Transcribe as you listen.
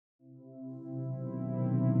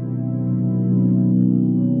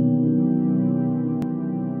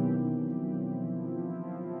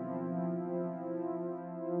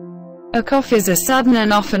A cough is a sudden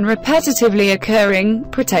and often repetitively occurring,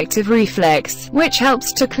 protective reflex, which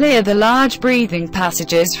helps to clear the large breathing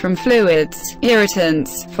passages from fluids,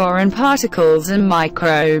 irritants, foreign particles and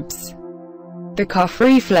microbes. The cough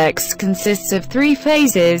reflex consists of 3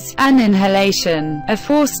 phases: an inhalation, a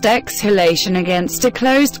forced exhalation against a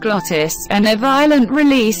closed glottis, and a violent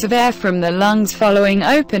release of air from the lungs following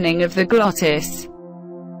opening of the glottis.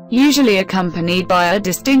 Usually accompanied by a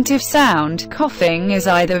distinctive sound, coughing is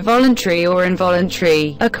either voluntary or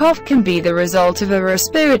involuntary. A cough can be the result of a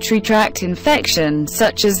respiratory tract infection,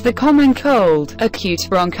 such as the common cold, acute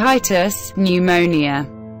bronchitis, pneumonia,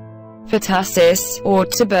 pertussis, or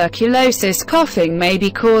tuberculosis. Coughing may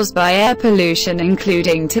be caused by air pollution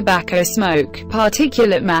including tobacco smoke,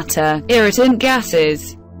 particulate matter, irritant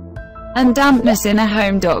gases, and dampness in a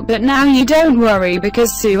home. But now you don't worry,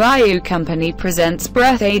 because Suayu Company presents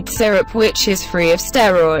Breath Aid Syrup, which is free of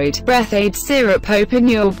steroid. Breath Aid Syrup open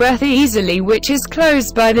your breath easily, which is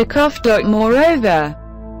closed by the cough. Moreover,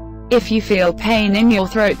 if you feel pain in your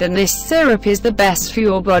throat, then this syrup is the best for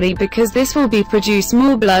your body, because this will be produce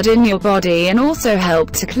more blood in your body and also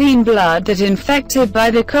help to clean blood that infected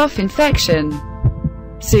by the cough infection.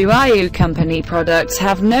 Suayu Company products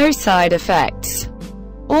have no side effects.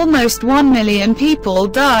 Almost 1 million people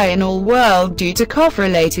die in all world due to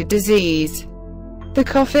cough-related disease. The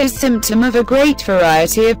cough is symptom of a great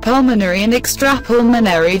variety of pulmonary and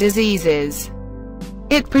extrapulmonary diseases.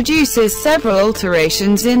 It produces several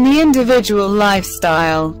alterations in the individual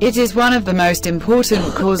lifestyle. It is one of the most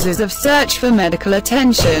important causes of search for medical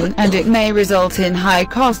attention, and it may result in high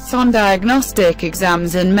costs on diagnostic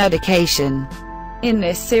exams and medication. In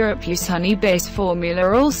this syrup use honey-based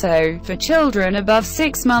formula. Also, for children above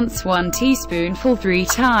 6 months, 1 teaspoonful 3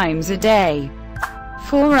 times a day.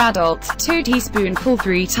 For adults, 2 teaspoonful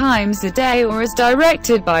 3 times a day, or as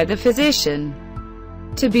directed by the physician.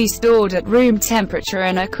 To be stored at room temperature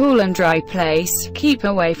in a cool and dry place. Keep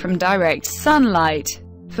away from direct sunlight.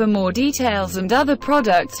 For more details and other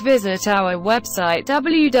products, visit our website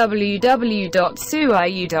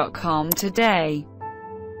www.suayu.com today.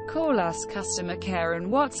 Call us customer care and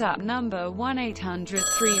WhatsApp number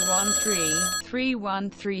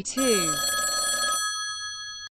 1-800-313-3132.